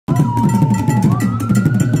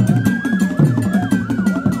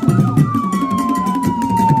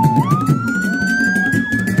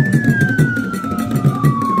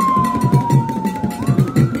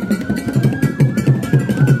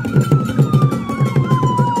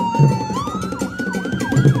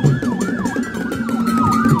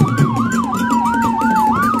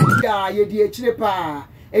di echire pa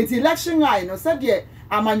enti election eye no said de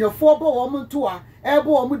amanyofo bo wo mo to a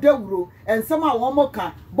ebo wo mo dawuro ensem a wo mo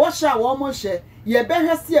ka bo hye a wo mo hye ye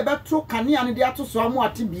behwese ye betro kanea ne de atoso amu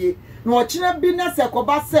atebie na o kire bi na se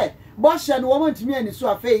koba se bo hye no wo mo ntimi ani so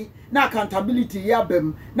afei na accountability ya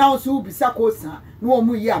bem na so ubisa ko sa na wo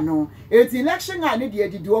mu ya no enti election eye ne de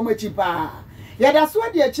didi wo mo chi pa ye da so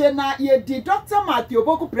de eche na ye di Dr. Mathew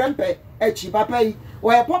Opoku Prempeh echi papa yi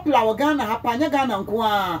wo e popular wo Ghana ha pa nya Ghana nko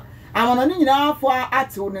a amono ni nyina afo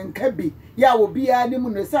atew ne nkabi ya wo bia ni mu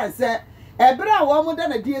no sanse ebra wo mu da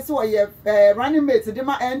na die se wo ye running mate de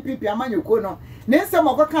ma NPP amanyoko no ne nsem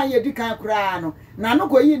okokan ye di kan kura no na no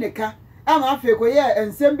koyi ne ka ama afi ko ye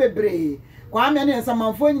ensem bebre kwa me ne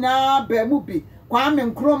nsamanfo nyina ba mu bi kwa me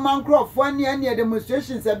nkroma nkrofo ne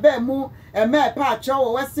demonstrations e ba mu eme pa acho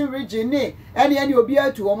wo Western region ne ene obi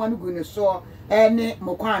atu wo manu gu ne so ene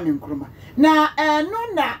mokwa me nkroma na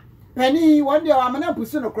no na pani one day amana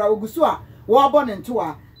busu no kra ogusu a wo bo ne nto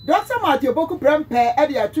a Dr. Mathew Opoku Prempeh e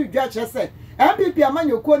de atu dwa chese NPP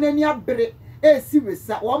amanyoko nani abere esi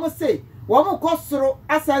wesa wo mo say wo mo kosoro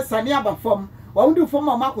asasane abafom wo mo du fom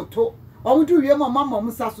makoto wo mo du wie mo mama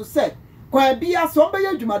mo saso say kwa bia so mbe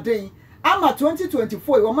adwumaden ama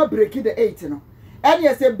 2024 wo ma break the 8 no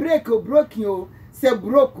ene say break o broken o say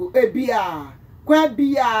broke e bia kwa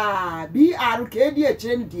bia BR ke di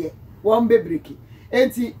echire ne de wo mbe break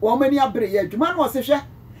enti wo mani abere ya adwuma no se hwe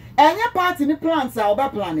enye party ni plans a oba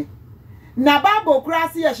plane na babo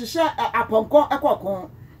krasi ye hihye aponko ekokon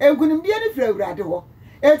engunimdie ni fra awurade ho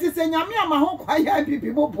enti se nyame amaho kwa ya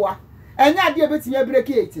bibi boboa enye ade ebetime break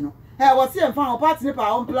 8 no wo se emfa ho party ni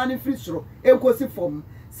pa on planning free soro enkosi form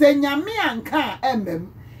se nyame anka emem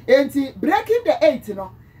enti breaking the 8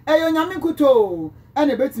 no eyo nyame kuto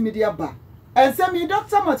ene betime di aba ensemi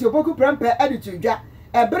Dr. Mathew Opoku Prempeh editudwa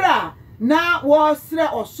ebra na wo sre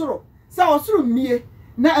osoro sa osoro mie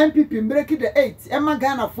na NPP break the 8 ema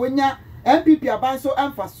Ghana fonya NPP abanso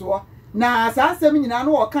emfaso na sansem nyina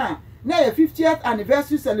no woka na ye 50th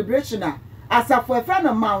anniversary celebration asafo efa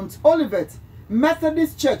na Mount Olivet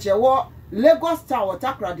Methodist Church wo Lagos Tower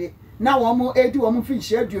Takrade na wo mo edi wo mo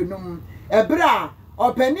finhye aduonum ebra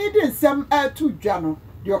opani di nsem atu dwa no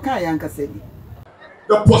de oka yankasa ni.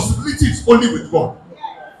 The possibility is only with God.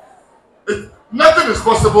 Nothing is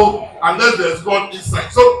possible unless there is God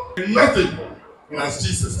inside. So nothing as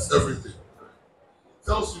Jesus is everything.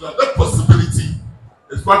 Tells you that that possibility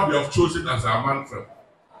is what we have chosen as our mantra,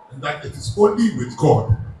 and that it is only with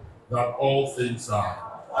God that all things are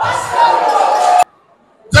possible.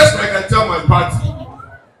 Just like I tell my party,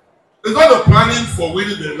 it's not a planning for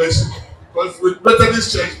winning the election, because with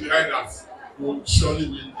Methodist Church behind us, we will surely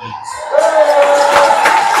win it.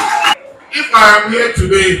 If I am here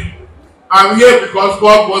today, I'm here because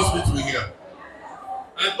God wants me to be here.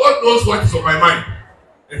 And God knows what is on my mind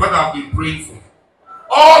and what I've been praying for.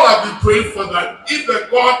 All I've been praying for, that if the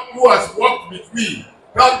God who has walked with me,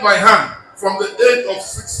 held my hand from the age of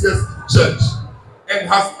 6 years in church, and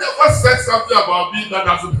has never said something about me that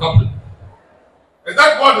doesn't happen. And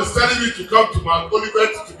that God is telling me to come to Mount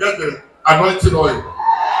Olivet to get the anointing oil.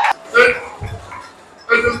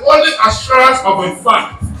 It is only assurance of a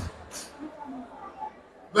fact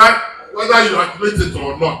that whether you admit it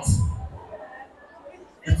or not,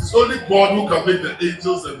 it is only God who can make the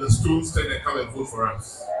angels and the stones turn and come and vote for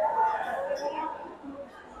us.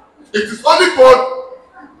 It is only God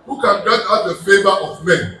who can grant us the favor of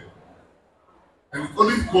men. And it's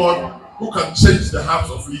only God who can change the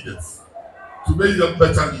hearts of leaders to make them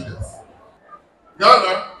better leaders.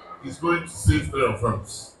 Ghana is going to save 3 of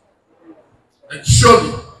us. And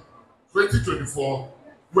surely, 2024,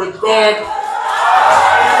 with God,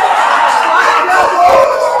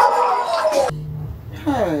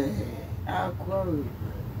 hey, I'll quote.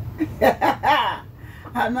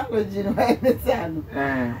 Analogy no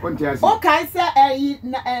okay, sir,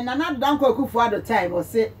 Nana Danko Kufu at the time or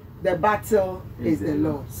say the battle is the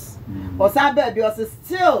Lord's. Or some baby was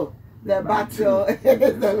still the battle is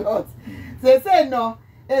the Lord's. They say no,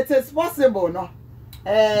 it is possible, no.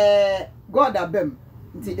 God abem.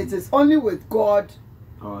 It is only with God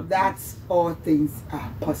that all things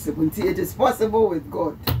are possible. It is possible with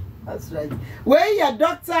God. That's right. Where your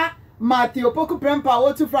Dr. Mathew Opoku Prempeh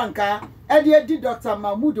Wotu Franka, Eddie Dr.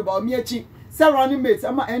 Mahmoud Baumiechi, surrounding mates,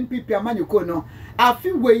 ama NPP amanyoko no. I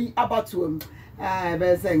feel way about to him. Ghana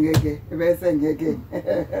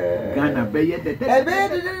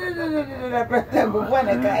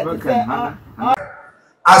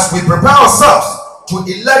as we prepare ourselves to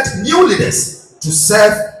elect new leaders to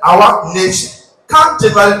serve our nation come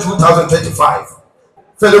January 2025,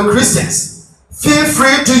 fellow Christians, feel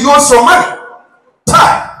free to use your money,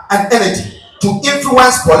 time, and energy to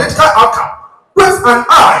influence political outcome, with an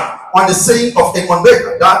eye on the saying of a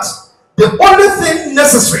Baker that the only thing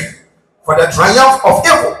necessary for the triumph of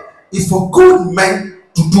evil is for good men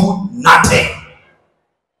to do nothing.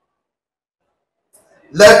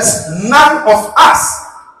 Let none of us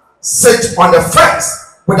sit on the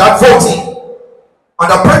fence without voting, on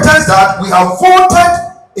the pretense that we have voted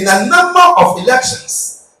in a number of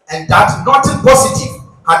elections and that nothing positive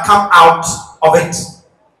had come out of it.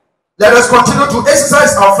 Let us continue to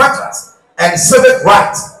exercise our franchise and civic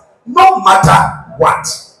rights, no matter what.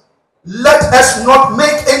 Let us not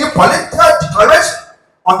make any political declaration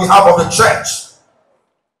on behalf of the church.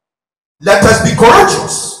 Let us be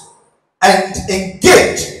courageous and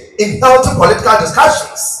engage in healthy political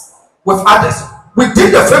discussions with others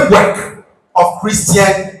within the framework of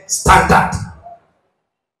Christian standard.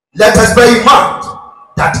 Let us bear in mind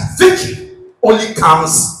that victory only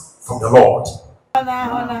comes from the Lord.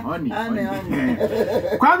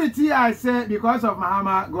 Quality, I say, because of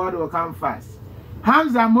Mahama, God will come fast.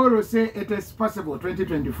 Hamza Moro say it is possible.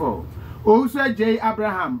 2024. Also, J.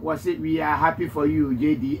 Abraham was say we are happy for you,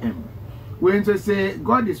 JDM. We to say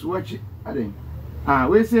God is watching.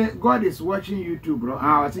 We say God is watching you too, bro.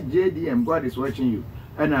 I say JDM, God is watching you.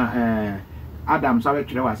 And Adam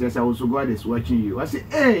Savage was say also God is watching you. I say,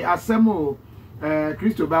 hey, Asemo,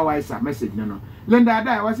 Christopher Weiser message no. Linda,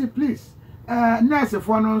 I was say please. Nurse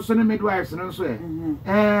for no so midwives no so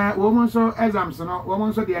woman so exams no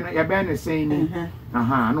woman so dey na be na saying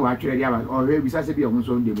no actually dey about or we say be woman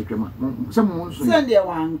so dey betwema some woman so send dey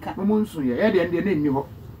wanka woman so ye dey na ni ho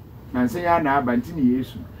na say ya na abanti ni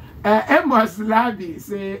Yesu Amos Labi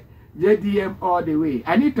say JDM all the way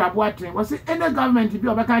I need to aboaten was say any government be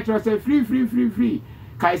obeka kire say free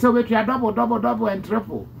kai say we try double and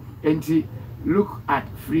triple enti look at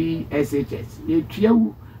free SHS e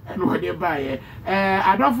tiewu and what they buy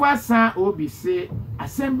Adolfo Asa Obi say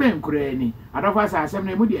assemble nkurani Adolfo Asa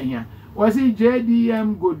assemble mu dey here was it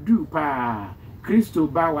JDM go do pa Christo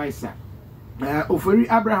ba Waisa Ofori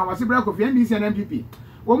Abraham was bra Kofi NDC and NPP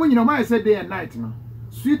womu nyina ma say day and night no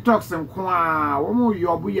sweet talks nko a womu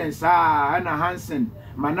yobu yensa na Hansen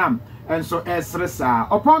Manam and so Esresa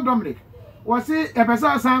upon Dominic was it a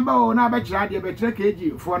person samba o na be kira de be kira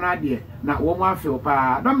KG for na de na womu afel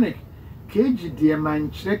pa Dominic KG dear man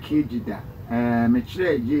check KG da me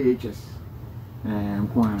chere JHS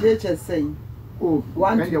nko JHS saying oh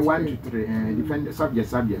 1 to 3 defend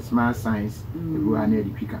subjects math science everyone na dey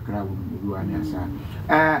pick akra wo everyone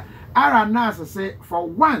asa ara nas say for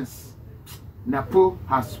once Napo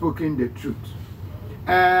has spoken the truth.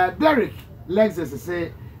 Derek Lexus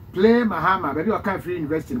say play Mahama but you can free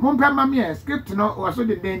university mompa mama script no was so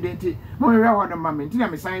the dendenti mo we wa no mama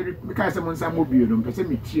ntina me sign because some nsa mo bio no pese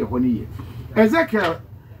me tie ho ne ye Ezekiel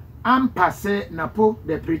Ampase Napo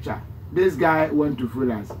the preacher this guy want to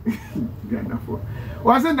fool us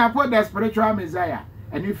wasn't Napo the spiritual messiah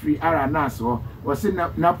and if we are nas was in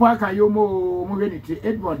Napo kan yomo mo veniti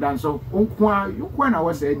Edmond dan so onkwa na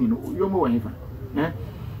was any no yomo wa hifa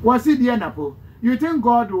was it the Napo you think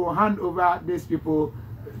God will hand over these people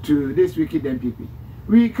to this wicked NPP?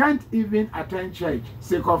 We can't even attend church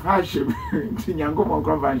sake of hardship.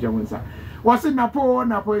 Was it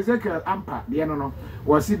Napo Ezekiel Ampa? No.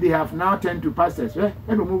 Was it they have now turned to pastors? Sorry,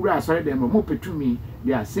 them to me.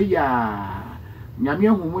 They are say ya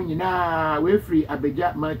Nyamia Humuna way free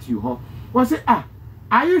Abeja Mathew Ho. Was it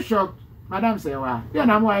are you shocked? Madam say yeah,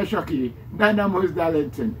 I'm why shocky. Dynamos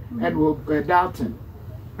Darlington and Dalton.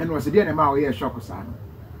 And was the enema here shock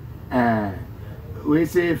we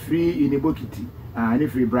say free in a bokiti and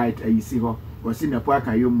if free bright you see her was in a park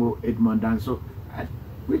yomo Edmond and so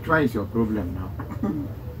which one is your problem now?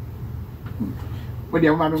 What the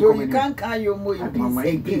woman so you can't carry your more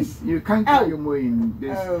in peace. You can't carry your more in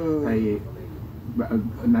this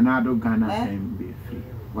Nanado Ghana and be free.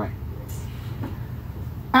 Why?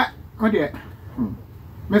 What dear?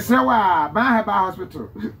 Mr. Bahaba Hospital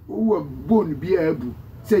who were born be able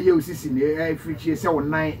say you see in free cheese or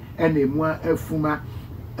 9 and a more fuma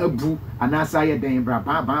a boo and as I then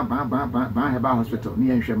Bahaba Hospital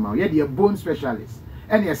near Shema. Yet you're bone specialist.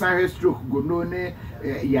 And yes, I stroke go no ne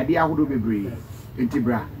yadia would be brave.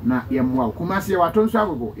 Intibra na yemwa. Kumasi waton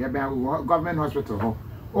swago, ya government hospital ho.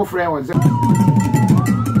 O friend was